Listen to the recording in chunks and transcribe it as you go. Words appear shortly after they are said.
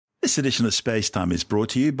This edition of Space Time is brought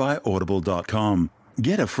to you by Audible.com.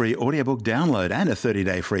 Get a free audiobook download and a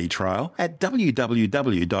 30-day free trial at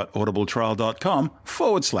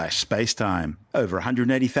www.audibletrial.com/spacetime. Over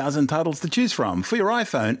 180,000 titles to choose from for your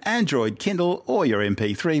iPhone, Android, Kindle, or your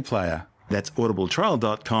MP3 player. That's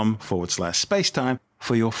audibletrial.com/spacetime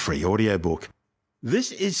for your free audiobook.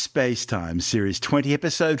 This is Space Time, Series 20,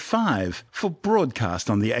 Episode 5, for broadcast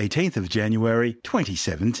on the 18th of January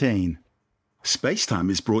 2017.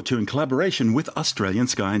 Spacetime is brought to you in collaboration with Australian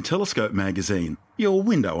Sky and Telescope magazine, your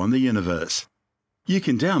window on the universe. You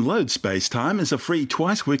can download Spacetime as a free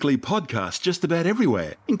twice-weekly podcast just about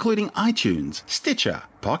everywhere, including iTunes, Stitcher,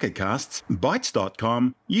 Pocket Casts,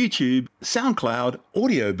 Bytes.com, YouTube, SoundCloud,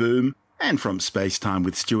 Audio Boom, and from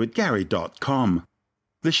spacetimewithstuartgary.com.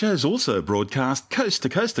 The show's also broadcast coast to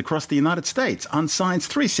coast across the United States on Science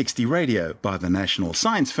 360 Radio by the National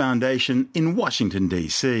Science Foundation in Washington,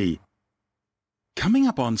 D.C. Coming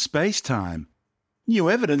up on Spacetime, new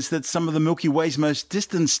evidence that some of the Milky Way's most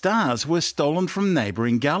distant stars were stolen from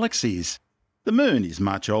neighbouring galaxies. The Moon is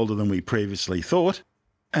much older than we previously thought,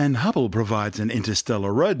 and Hubble provides an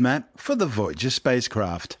interstellar roadmap for the Voyager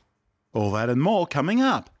spacecraft. All that and more coming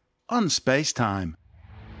up on Spacetime.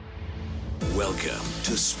 Welcome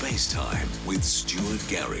to Spacetime with Stuart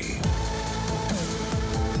Gary.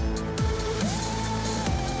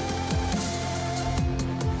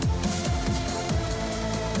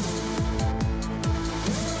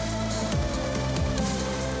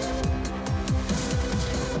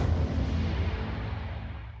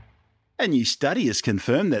 A new study has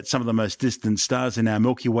confirmed that some of the most distant stars in our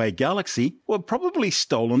Milky Way galaxy were probably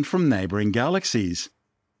stolen from neighbouring galaxies.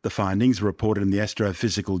 The findings, reported in the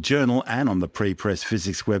Astrophysical Journal and on the pre-press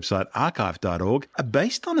physics website archive.org, are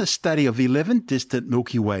based on a study of 11 distant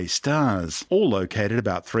Milky Way stars, all located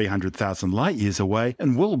about 300,000 light-years away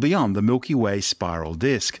and well beyond the Milky Way spiral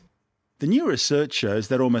disk. The new research shows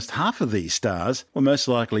that almost half of these stars were most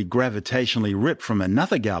likely gravitationally ripped from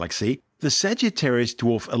another galaxy, the Sagittarius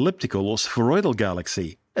Dwarf Elliptical or Spheroidal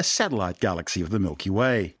Galaxy, a satellite galaxy of the Milky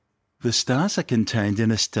Way. The stars are contained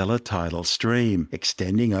in a stellar tidal stream,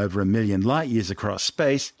 extending over 1 million light-years across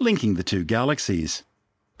space, linking the two galaxies.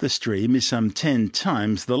 The stream is some 10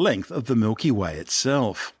 times the length of the Milky Way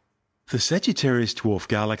itself. The Sagittarius Dwarf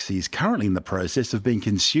Galaxy is currently in the process of being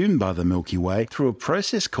consumed by the Milky Way through a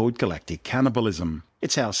process called galactic cannibalism.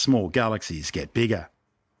 It's how small galaxies get bigger.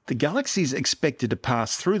 The galaxy is expected to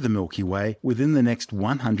pass through the Milky Way within the next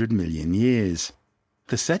 100 million years.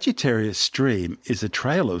 The Sagittarius stream is a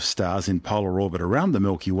trail of stars in polar orbit around the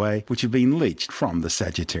Milky Way which have been leached from the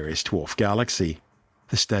Sagittarius Dwarf Galaxy.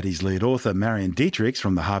 The study's lead author, Marion Dietrichs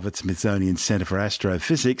from the Harvard-Smithsonian Center for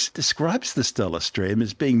Astrophysics, describes the stellar stream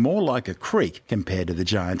as being more like a creek compared to the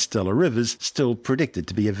giant stellar rivers still predicted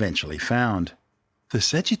to be eventually found. The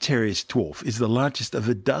Sagittarius Dwarf is the largest of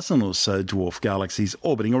a dozen or so dwarf galaxies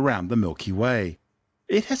orbiting around the Milky Way.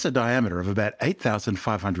 It has a diameter of about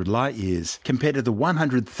 8,500 light-years, compared to the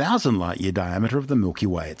 100,000 light-year diameter of the Milky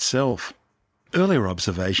Way itself. Earlier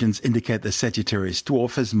observations indicate the Sagittarius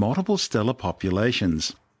Dwarf has multiple stellar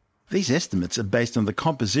populations. These estimates are based on the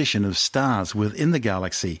composition of stars within the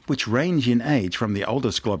galaxy, which range in age from the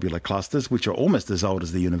oldest globular clusters, which are almost as old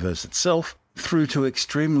as the universe itself, through to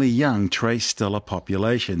extremely young trace stellar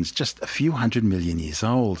populations, just a few 100 million years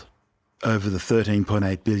old. Over the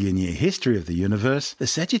 13.8 billion year history of the universe, the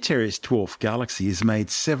Sagittarius Dwarf Galaxy has made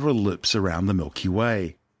several loops around the Milky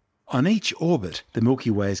Way. On each orbit, the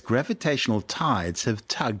Milky Way's gravitational tides have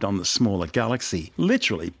tugged on the smaller galaxy,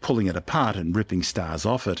 literally pulling it apart and ripping stars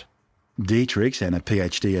off it. Dietrichs and a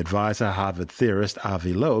PhD advisor, Harvard theorist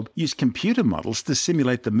Avi Loeb, used computer models to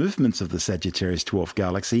simulate the movements of the Sagittarius Dwarf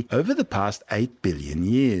Galaxy over the past 8 billion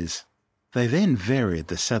years. They then varied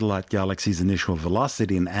the satellite galaxy's initial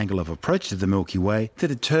velocity and angle of approach to the Milky Way to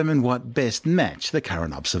determine what best matched the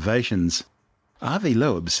current observations. Avi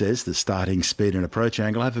Loeb says the starting speed and approach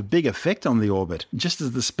angle have a big effect on the orbit, just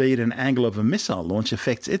as the speed and angle of a missile launch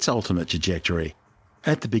affects its ultimate trajectory.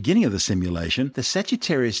 At the beginning of the simulation, the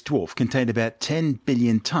Sagittarius Dwarf contained about 10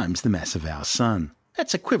 billion times the mass of our Sun.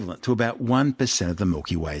 That's equivalent to about 1% of the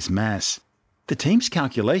Milky Way's mass. The team's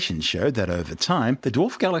calculations showed that over time, the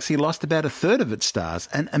dwarf galaxy lost about a third of its stars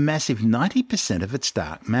and a massive 90% of its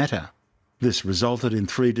dark matter. This resulted in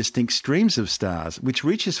 3 distinct streams of stars, which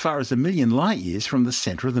reach as far as 1 million light-years from the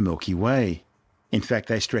centre of the Milky Way. In fact,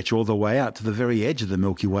 they stretch all the way out to the very edge of the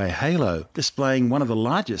Milky Way halo, displaying one of the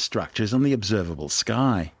largest structures on the observable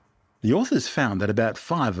sky. The authors found that about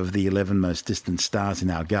 5 of the 11 most distant stars in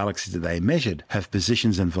our galaxy that they measured have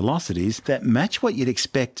positions and velocities that match what you'd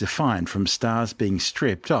expect to find from stars being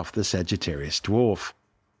stripped off the Sagittarius Dwarf.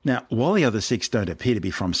 Now, while the other 6 don't appear to be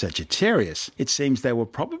from Sagittarius, it seems they were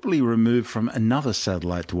probably removed from another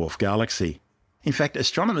satellite dwarf galaxy. In fact,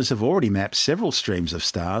 astronomers have already mapped several streams of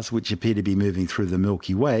stars which appear to be moving through the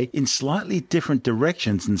Milky Way in slightly different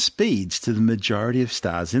directions and speeds to the majority of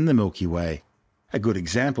stars in the Milky Way. A good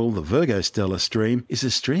example, the Virgo stellar stream, is a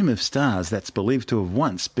stream of stars that's believed to have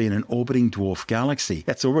once been an orbiting dwarf galaxy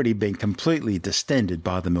that's already been completely distended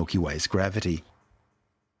by the Milky Way's gravity.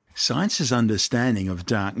 Science's understanding of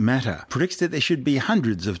dark matter predicts that there should be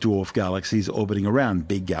hundreds of dwarf galaxies orbiting around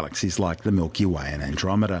big galaxies like the Milky Way and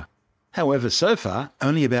Andromeda. However, so far,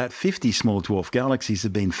 only about 50 small dwarf galaxies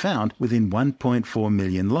have been found within 1.4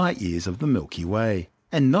 million light-years of the Milky Way,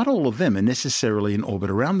 and not all of them are necessarily in orbit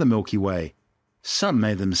around the Milky Way. Some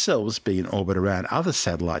may themselves be in orbit around other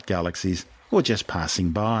satellite galaxies, or just passing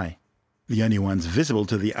by. The only ones visible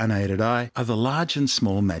to the unaided eye are the Large and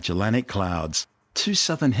Small Magellanic Clouds, 2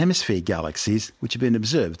 southern hemisphere galaxies which have been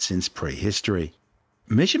observed since prehistory.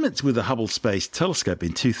 Measurements with the Hubble Space Telescope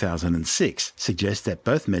in 2006 suggest that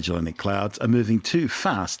both Magellanic Clouds are moving too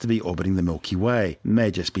fast to be orbiting the Milky Way,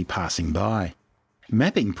 may just be passing by.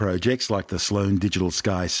 Mapping projects like the Sloan Digital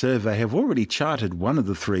Sky Survey have already charted one of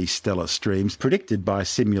the 3 stellar streams predicted by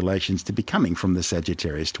simulations to be coming from the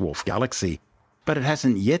Sagittarius dwarf galaxy, but it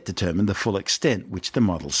hasn't yet determined the full extent which the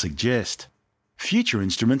models suggest. Future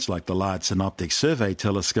instruments like the Large Synoptic Survey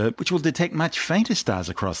Telescope, which will detect much fainter stars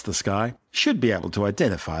across the sky, should be able to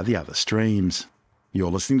identify the other streams. You're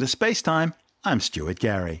listening to Space Time. I'm Stuart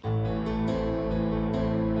Gary.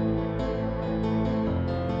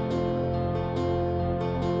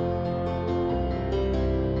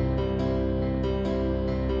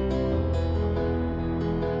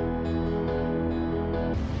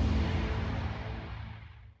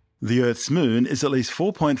 The Earth's moon is at least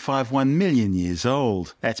 4.51 million years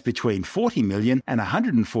old. That's between 40 million and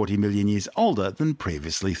 140 million years older than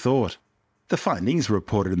previously thought. The findings,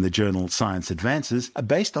 reported in the journal Science Advances, are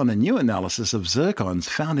based on a new analysis of zircons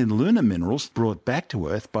found in lunar minerals brought back to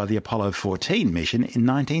Earth by the Apollo 14 mission in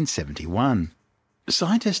 1971.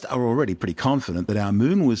 Scientists are already pretty confident that our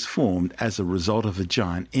moon was formed as a result of a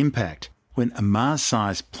giant impact, when a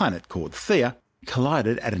Mars-sized planet called Theia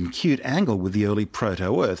collided at an acute angle with the early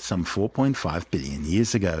proto-Earth some 4.5 billion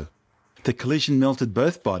years ago. The collision melted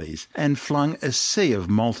both bodies and flung a sea of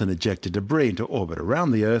molten ejected debris into orbit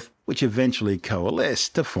around the Earth, which eventually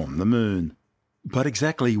coalesced to form the Moon. But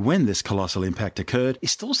exactly when this colossal impact occurred is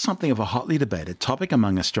still something of a hotly debated topic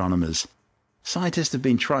among astronomers. Scientists have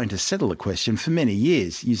been trying to settle the question for many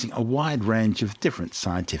years using a wide range of different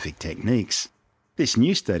scientific techniques. This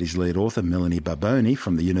new study's lead author, Melanie Barboni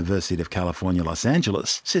from the University of California, Los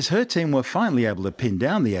Angeles, says her team were finally able to pin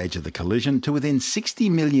down the age of the collision to within 60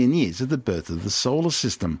 million years of the birth of the solar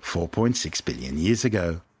system, 4.6 billion years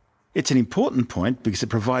ago. It's an important point because it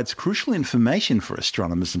provides crucial information for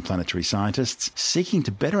astronomers and planetary scientists seeking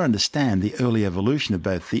to better understand the early evolution of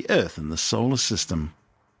both the Earth and the solar system.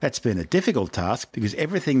 That's been a difficult task because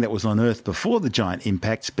everything that was on Earth before the giant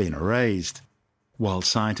impact's been erased. While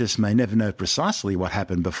scientists may never know precisely what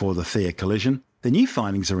happened before the Theia collision, the new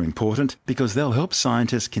findings are important because they'll help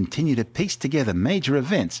scientists continue to piece together major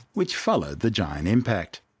events which followed the giant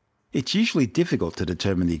impact. It's usually difficult to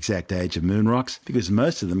determine the exact age of moon rocks because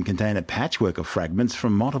most of them contain a patchwork of fragments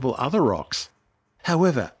from multiple other rocks.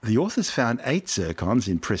 However, the authors found 8 zircons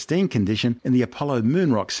in pristine condition in the Apollo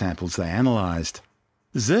moon rock samples they analysed.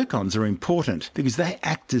 Zircons are important because they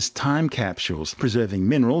act as time capsules, preserving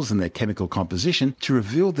minerals and their chemical composition to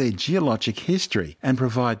reveal their geologic history and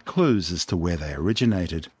provide clues as to where they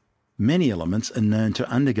originated. Many elements are known to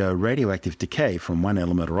undergo radioactive decay from one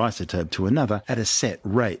element or isotope to another at a set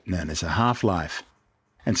rate known as a half-life.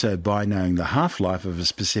 And so by knowing the half-life of a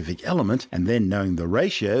specific element and then knowing the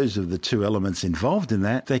ratios of the 2 elements involved in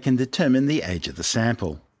that, they can determine the age of the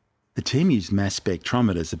sample. The team used mass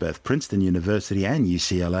spectrometers at both Princeton University and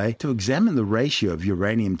UCLA to examine the ratio of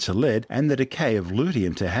uranium to lead and the decay of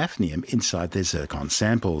lutetium to hafnium inside their zircon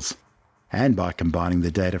samples. And by combining the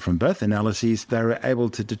data from both analyses, they were able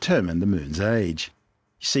to determine the moon's age.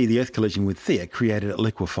 You see, the Earth collision with Theia created a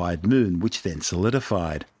liquefied moon, which then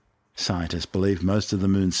solidified. Scientists believe most of the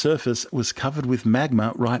moon's surface was covered with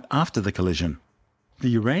magma right after the collision. The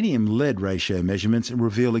uranium-lead ratio measurements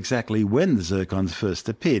reveal exactly when the zircons first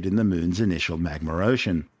appeared in the moon's initial magma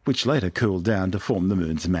ocean, which later cooled down to form the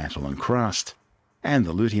moon's mantle and crust. And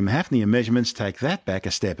the lutetium-hafnium measurements take that back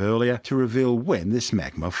a step earlier to reveal when this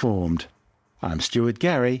magma formed. I'm Stuart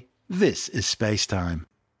Gary. This is Space Time.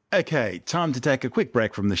 Okay, time to take a quick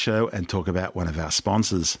break from the show and talk about one of our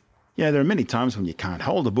sponsors. Yeah, there are many times when you can't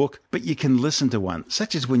hold a book, but you can listen to one,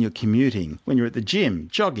 such as when you're commuting, when you're at the gym,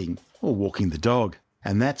 jogging, or walking the dog.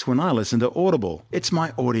 And that's when I listen to Audible. It's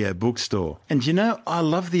my audio bookstore. And you know, I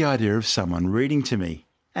love the idea of someone reading to me.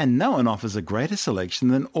 And no one offers a greater selection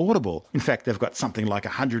than Audible. In fact, they've got something like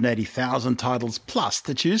 180,000 titles plus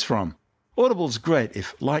to choose from. Audible's great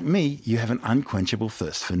if, like me, you have an unquenchable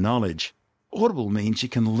thirst for knowledge. Audible means you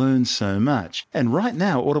can learn so much. And right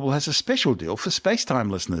now, Audible has a special deal for Spacetime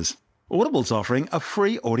listeners. Audible's offering a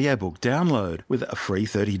free audiobook download with a free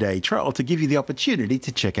 30-day trial to give you the opportunity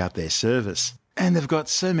to check out their service. And they've got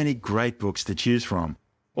so many great books to choose from.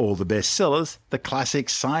 All the bestsellers, the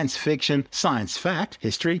classics, science fiction, science fact,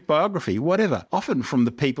 history, biography, whatever, often from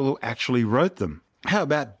the people who actually wrote them. How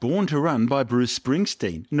about Born to Run by Bruce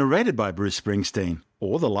Springsteen, narrated by Bruce Springsteen?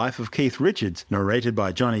 Or The Life of Keith Richards, narrated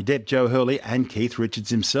by Johnny Depp, Joe Hurley and Keith Richards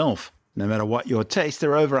himself. No matter what your taste,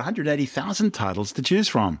 there are over 180,000 titles to choose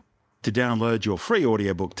from. To download your free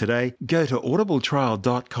audiobook today, go to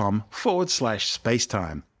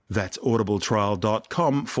audibletrial.com/spacetime. That's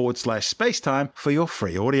audibletrial.com/spacetime for your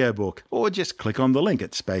free audiobook. Or just click on the link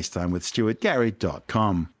at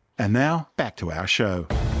spacetimewithstuartgary.com. And now, back to our show.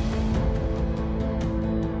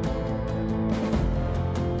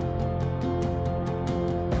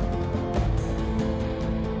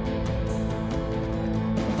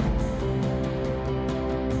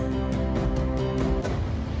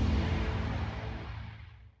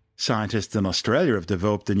 Scientists in Australia have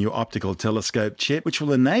developed a new optical telescope chip which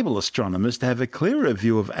will enable astronomers to have a clearer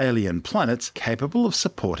view of alien planets capable of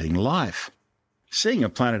supporting life. Seeing a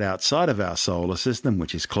planet outside of our solar system,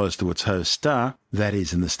 which is close to its host star, that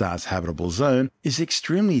is in the star's habitable zone, is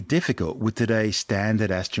extremely difficult with today's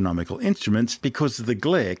standard astronomical instruments because of the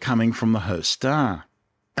glare coming from the host star.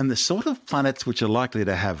 And the sort of planets which are likely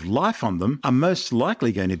to have life on them are most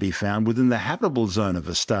likely going to be found within the habitable zone of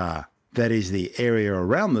a star. That is the area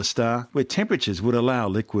around the star where temperatures would allow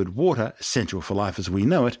liquid water, essential for life as we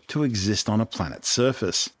know it, to exist on a planet's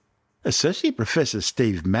surface. Associate Professor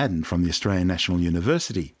Steve Madden from the Australian National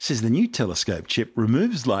University says the new telescope chip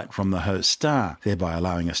removes light from the host star, thereby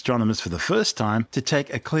allowing astronomers for the first time to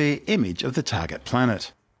take a clear image of the target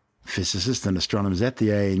planet. Physicists and astronomers at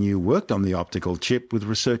the ANU worked on the optical chip with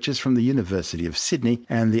researchers from the University of Sydney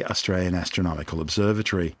and the Australian Astronomical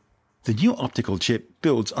Observatory. The new optical chip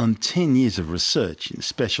builds on 10 years of research in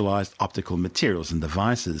specialised optical materials and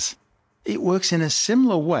devices. It works in a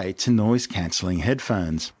similar way to noise-cancelling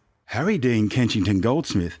headphones. Harry Dean Kensington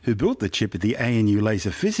Goldsmith, who built the chip at the ANU Laser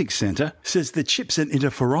Physics Centre, says the chip's an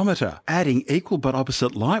interferometer, adding equal but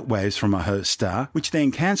opposite light waves from a host star, which then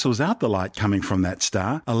cancels out the light coming from that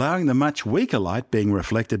star, allowing the much weaker light being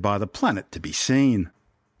reflected by the planet to be seen.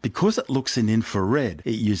 Because it looks in infrared,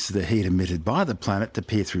 it uses the heat emitted by the planet to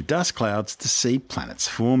peer through dust clouds to see planets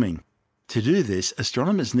forming. To do this,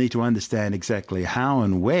 astronomers need to understand exactly how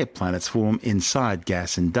and where planets form inside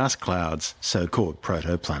gas and dust clouds, so-called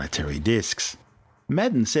protoplanetary disks.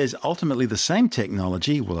 Madden says ultimately the same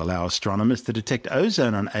technology will allow astronomers to detect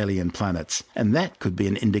ozone on alien planets, and that could be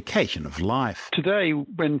an indication of life. Today,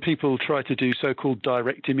 when people try to do so-called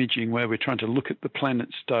direct imaging, where we're trying to look at the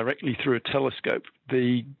planets directly through a telescope,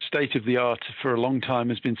 the state of the art for a long time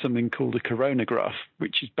has been something called a coronagraph,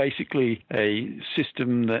 which is basically a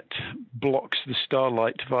system that blocks the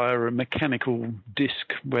starlight via a mechanical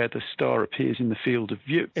disc where the star appears in the field of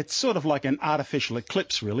view. It's sort of like an artificial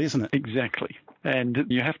eclipse, really, isn't it? Exactly. And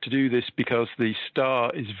you have to do this because the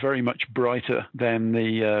star is very much brighter than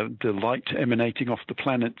the light emanating off the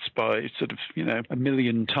planets by sort of, a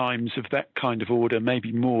million times of that kind of order,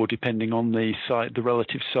 maybe more, depending on the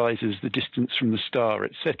relative sizes, the distance from the star,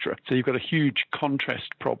 etc. So you've got a huge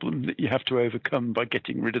contrast problem that you have to overcome by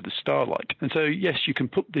getting rid of the starlight. And so, yes, you can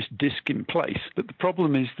put this disk in place, but the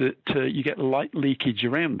problem is that you get light leakage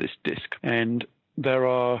around this disk, and there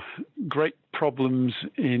are great problems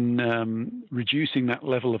in reducing that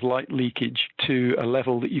level of light leakage to a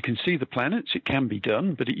level that you can see the planets. It can be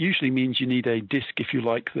done, but it usually means you need a disk, if you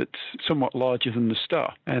like, that's somewhat larger than the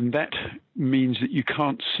star. And that means that you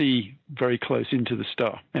can't see very close into the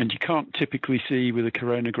star. And you can't typically see with a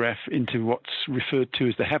coronagraph into what's referred to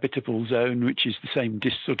as the habitable zone, which is the same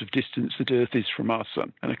sort of distance that Earth is from our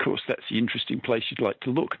sun. And of course, that's the interesting place you'd like to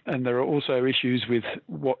look. And there are also issues with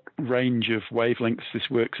what range of wavelengths this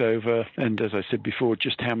works over, and as I said before,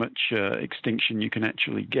 just how much extinction you can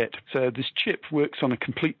actually get. So this chip works on a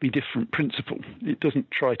completely different principle. It doesn't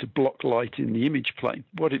try to block light in the image plane.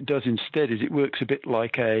 What it does instead is it works a bit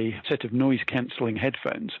like a set of noise-cancelling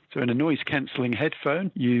headphones. So in a noise-cancelling headphone,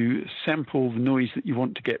 you sample the noise that you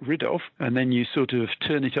want to get rid of, and then you sort of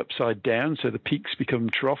turn it upside down so the peaks become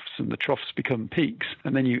troughs and the troughs become peaks,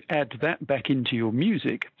 and then you add that back into your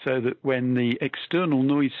music so that when the external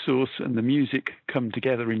noise source and the music come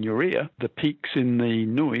together in your ear, the peaks in the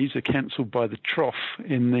noise are cancelled by the trough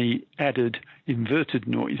in the added inverted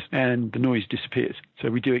noise, and the noise disappears. So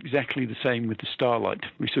we do exactly the same with the starlight.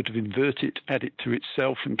 We sort of invert it, add it to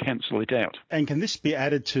itself, and cancel it out. And can this be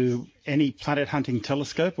added to any planet hunting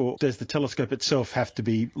telescope, or does the telescope itself have to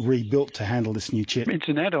be rebuilt to handle this new chip? It's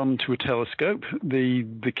an add-on to a telescope.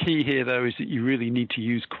 The key here, though, is that you really need to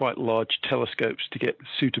use quite large telescopes to get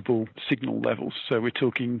suitable signal levels. So we're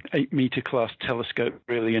talking 8-meter class telescope,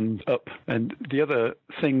 really, and up. And the other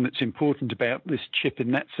thing that's important about this chip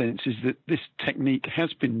in that sense is that this technique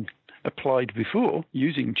has been applied before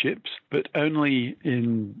using chips, but only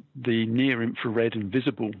in the near-infrared and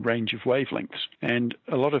visible range of wavelengths. And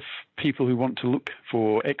a lot of people who want to look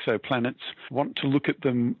for exoplanets want to look at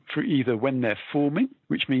them for either when they're forming,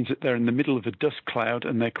 which means that they're in the middle of a dust cloud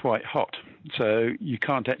and they're quite hot. So you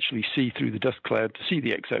can't actually see through the dust cloud to see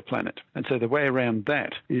the exoplanet. And so the way around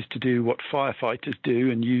that is to do what firefighters do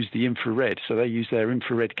and use the infrared. So they use their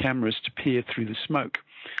infrared cameras to peer through the smoke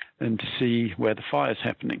and to see where the fire's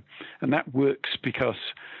happening. And that works because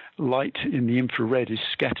light in the infrared is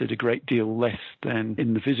scattered a great deal less than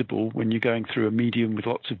in the visible when you're going through a medium with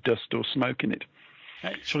lots of dust or smoke in it.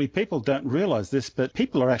 Actually, people don't realise this, but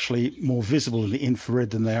people are actually more visible in the infrared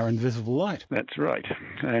than they are in visible light. That's right.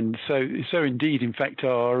 And so indeed, in fact,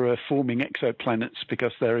 are forming exoplanets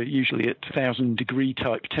because they're usually at 1,000-degree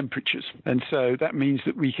type temperatures. And so that means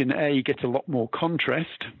that we can, A, get a lot more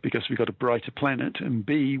contrast because we've got a brighter planet, and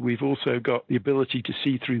B, we've also got the ability to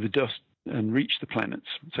see through the dust and reach the planets.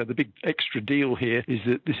 So the big extra deal here is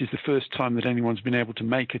that this is the first time that anyone's been able to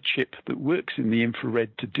make a chip that works in the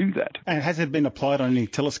infrared to do that. And has it been applied on any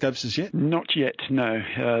telescopes as yet? Not yet, no.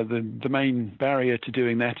 The main barrier to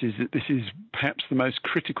doing that is that this is perhaps the most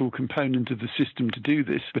critical component of the system to do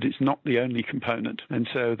this, but it's not the only component. And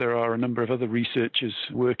so there are a number of other researchers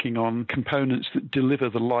working on components that deliver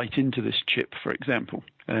the light into this chip, for example.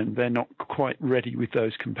 And they're not quite ready with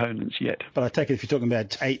those components yet. But I take it if you're talking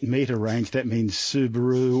about 8-meter range, that means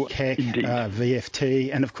Subaru, Keck,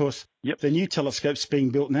 VFT, and of course, the new telescopes being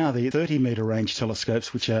built now, the 30-meter range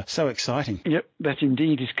telescopes, which are so exciting. Yep, that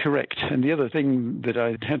indeed is correct. And the other thing that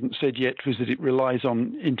I hadn't said yet was that it relies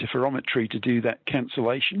on interferometry to do that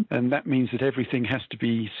cancellation. And that means that everything has to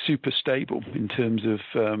be super stable in terms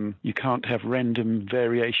of you can't have random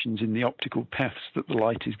variations in the optical paths that the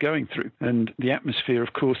light is going through. And the atmosphere,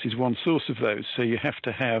 of course, is one source of those. So you have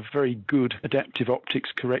to have very good adaptive optics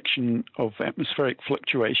correction of atmospheric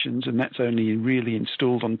fluctuations, and that's only really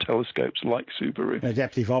installed on telescopes like Subaru.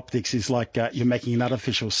 Adaptive optics is like you're making an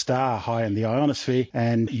artificial star high in the ionosphere,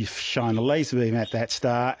 and you shine a laser beam at that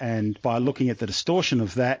star, and by looking at the distortion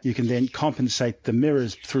of that, you can then compensate the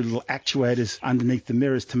mirrors through little actuators underneath the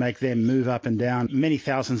mirrors to make them move up and down many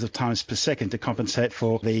thousands of times per second to compensate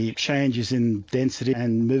for the changes in density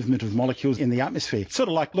and movement of molecules in the atmosphere. Sort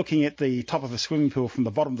of like looking at the top of a swimming pool from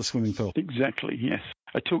the bottom of the swimming pool. Exactly, yes.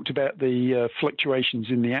 I talked about the fluctuations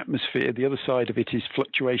in the atmosphere. The other side of it is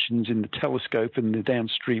fluctuations in the telescope and the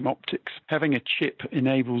downstream optics. Having a chip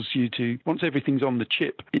enables you to, once everything's on the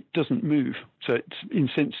chip, it doesn't move. So it's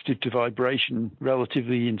insensitive to vibration,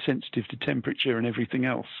 relatively insensitive to temperature and everything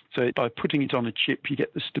else. So by putting it on a chip, you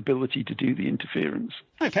get the stability to do the interference.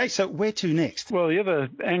 Okay, so where to next? Well, the other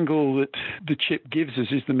angle that the chip gives us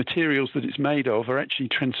is the materials that it's made of are actually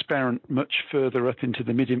transparent much further up into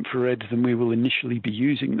the mid-infrared than we will initially be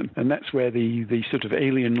using them. And that's where the sort of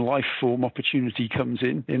alien life form opportunity comes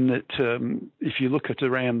in that if you look at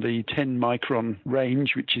around the 10 micron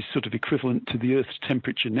range, which is sort of equivalent to the Earth's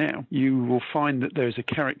temperature now, you will find that there's a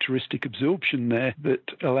characteristic absorption there that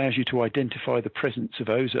allows you to identify the presence of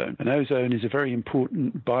ozone. And ozone is a very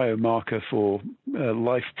important biomarker for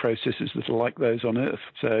life processes that are like those on Earth.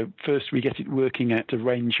 So first we get it working at a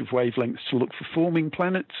range of wavelengths to look for forming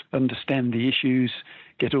planets, understand the issues,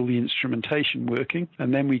 get all the instrumentation working,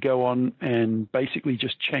 and then we go on and basically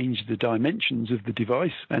just change the dimensions of the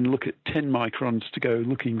device and look at 10 microns to go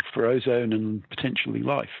looking for ozone and potentially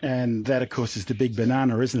life. And that, of course, is the big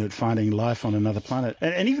banana, isn't it, finding life on another planet?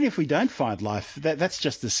 And even if we don't find life, that's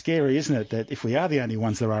just as scary, isn't it, that if we are the only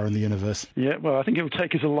ones there are in the universe? Yeah, well, I think it will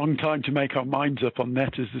take us a long time to make our minds up on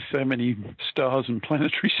that, as there's so many stars and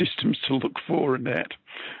planetary systems to look for and at.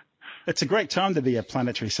 It's a great time to be a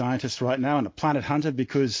planetary scientist right now and a planet hunter,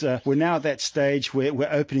 because we're now at that stage where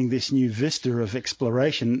we're opening this new vista of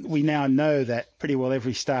exploration. We now know that pretty well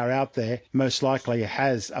every star out there most likely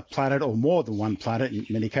has a planet or more than one planet, in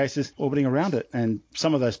many cases, orbiting around it. And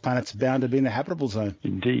some of those planets are bound to be in the habitable zone.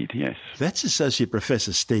 Indeed, yes. That's Associate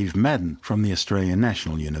Professor Steve Madden from the Australian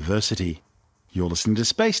National University. You're listening to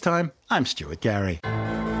Space Time. I'm Stuart Gary.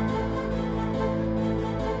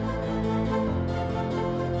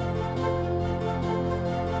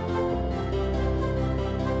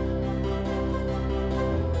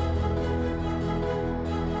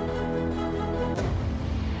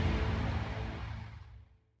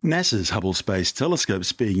 NASA's Hubble Space Telescope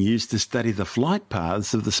is being used to study the flight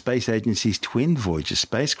paths of the space agency's twin Voyager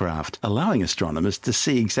spacecraft, allowing astronomers to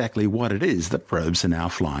see exactly what it is that probes are now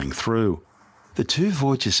flying through. The two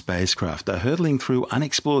Voyager spacecraft are hurtling through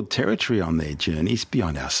unexplored territory on their journeys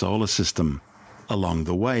beyond our solar system. Along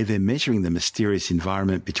the way, they're measuring the mysterious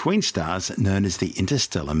environment between stars known as the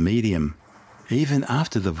interstellar medium. Even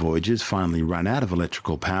after the Voyagers finally run out of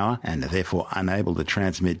electrical power and are therefore unable to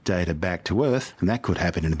transmit data back to Earth, and that could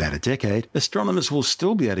happen in about a decade, astronomers will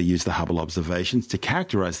still be able to use the Hubble observations to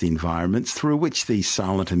characterise the environments through which these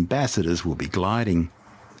silent ambassadors will be gliding.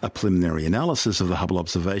 A preliminary analysis of the Hubble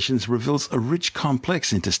observations reveals a rich,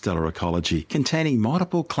 complex interstellar ecology containing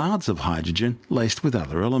multiple clouds of hydrogen laced with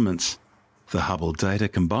other elements. The Hubble data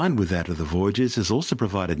combined with that of the Voyagers has also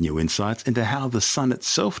provided new insights into how the Sun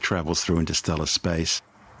itself travels through interstellar space.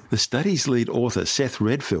 The study's lead author, Seth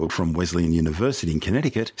Redfield from Wesleyan University in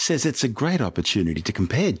Connecticut, says it's a great opportunity to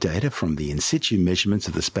compare data from the in situ measurements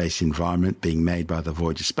of the space environment being made by the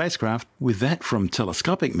Voyager spacecraft with that from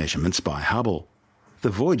telescopic measurements by Hubble. The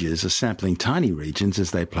Voyagers are sampling tiny regions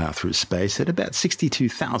as they plough through space at about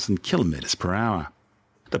 62,000 kilometres per hour.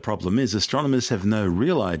 The problem is astronomers have no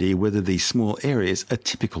real idea whether these small areas are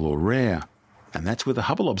typical or rare. And that's where the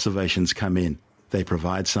Hubble observations come in. They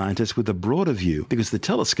provide scientists with a broader view because the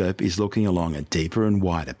telescope is looking along a deeper and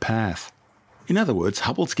wider path. In other words,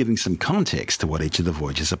 Hubble's giving some context to what each of the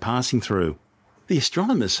Voyagers are passing through. The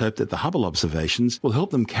astronomers hope that the Hubble observations will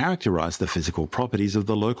help them characterise the physical properties of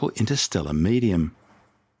the local interstellar medium.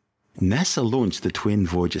 NASA launched the twin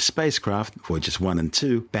Voyager spacecraft, Voyagers 1 and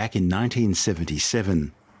 2, back in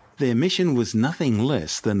 1977. Their mission was nothing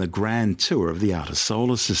less than the grand tour of the outer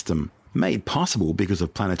solar system, made possible because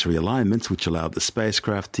of planetary alignments which allowed the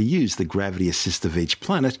spacecraft to use the gravity assist of each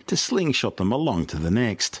planet to slingshot them along to the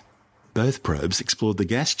next. Both probes explored the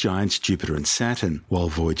gas giants Jupiter and Saturn, while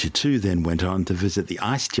Voyager 2 then went on to visit the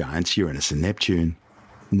ice giants Uranus and Neptune.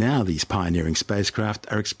 Now these pioneering spacecraft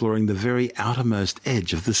are exploring the very outermost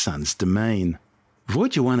edge of the Sun's domain.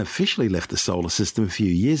 Voyager 1 officially left the solar system a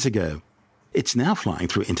few years ago. It's now flying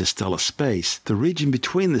through interstellar space, the region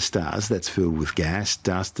between the stars that's filled with gas,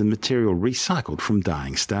 dust and material recycled from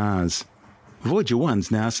dying stars. Voyager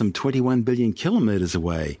 1's now some 21 billion kilometres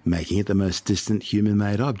away, making it the most distant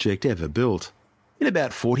human-made object ever built. In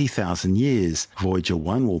about 40,000 years, Voyager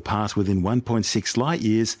 1 will pass within 1.6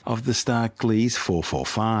 light-years of the star Gliese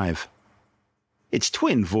 445. Its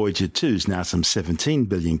twin Voyager 2 is now some 17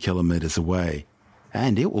 billion kilometres away,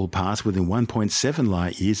 and it will pass within 1.7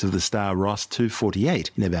 light-years of the star Ross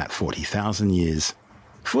 248 in about 40,000 years.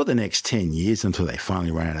 For the next 10 years, until they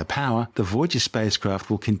finally run out of power, the Voyager spacecraft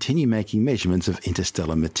will continue making measurements of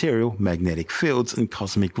interstellar material, magnetic fields and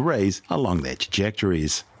cosmic rays along their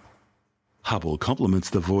trajectories. Hubble complements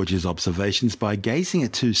the Voyager's observations by gazing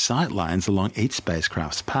at two sight lines along each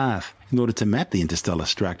spacecraft's path in order to map the interstellar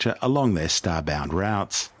structure along their star-bound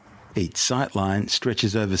routes. Each sight line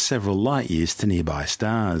stretches over several light-years to nearby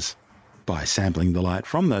stars. By sampling the light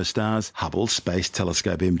from those stars, Hubble's Space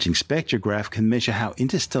Telescope Imaging Spectrograph can measure how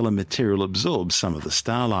interstellar material absorbs some of the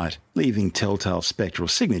starlight, leaving telltale spectral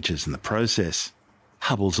signatures in the process.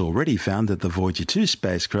 Hubble's already found that the Voyager 2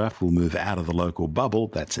 spacecraft will move out of the local bubble,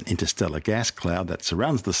 that's an interstellar gas cloud that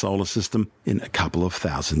surrounds the solar system, in a couple of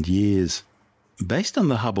thousand years. Based on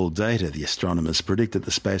the Hubble data, the astronomers predict that the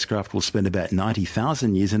spacecraft will spend about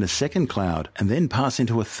 90,000 years in a second cloud and then pass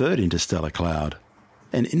into a third interstellar cloud.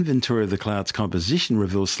 An inventory of the cloud's composition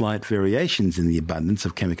reveals slight variations in the abundance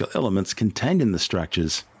of chemical elements contained in the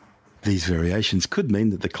structures. These variations could mean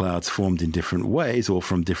that the clouds formed in different ways or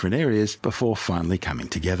from different areas before finally coming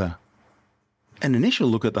together. An initial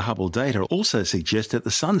look at the Hubble data also suggests that the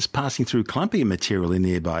Sun's passing through clumpier material in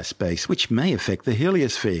nearby space, which may affect the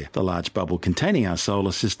heliosphere, the large bubble containing our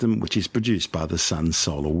solar system, which is produced by the Sun's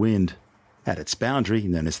solar wind. At its boundary,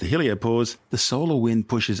 known as the heliopause, the solar wind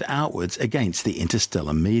pushes outwards against the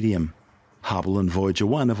interstellar medium. Hubble and Voyager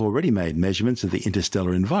 1 have already made measurements of the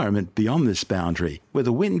interstellar environment beyond this boundary, where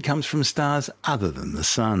the wind comes from stars other than the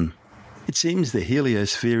Sun. It seems the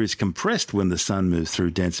heliosphere is compressed when the Sun moves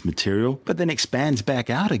through dense material, but then expands back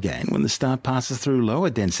out again when the star passes through lower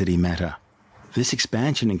density matter. This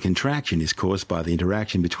expansion and contraction is caused by the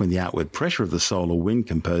interaction between the outward pressure of the solar wind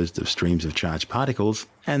composed of streams of charged particles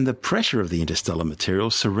and the pressure of the interstellar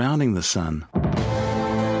material surrounding the Sun.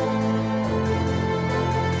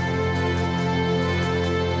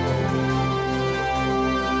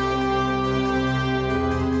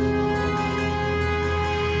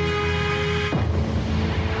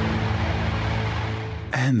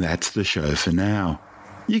 And that's the show for now.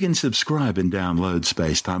 You can subscribe and download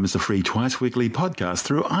Spacetime as a free twice-weekly podcast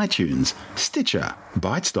through iTunes, Stitcher,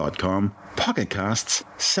 Bytes.com, Pocket Casts,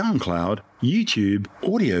 SoundCloud, YouTube,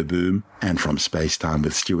 Audio Boom, and from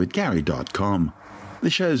spacetimewithstuartgary.com. The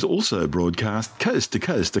show's also broadcast coast to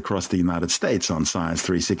coast across the United States on Science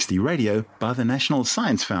 360 Radio by the National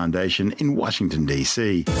Science Foundation in Washington,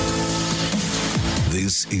 D.C.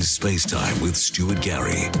 This is Spacetime with Stuart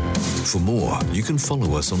Gary. For more, you can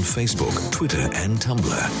follow us on Facebook, Twitter, and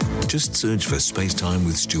Tumblr. Just search for Spacetime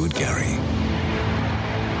with Stuart Gary.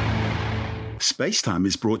 Spacetime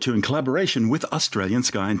is brought to you in collaboration with Australian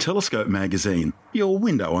Sky and Telescope magazine, your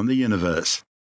window on the universe.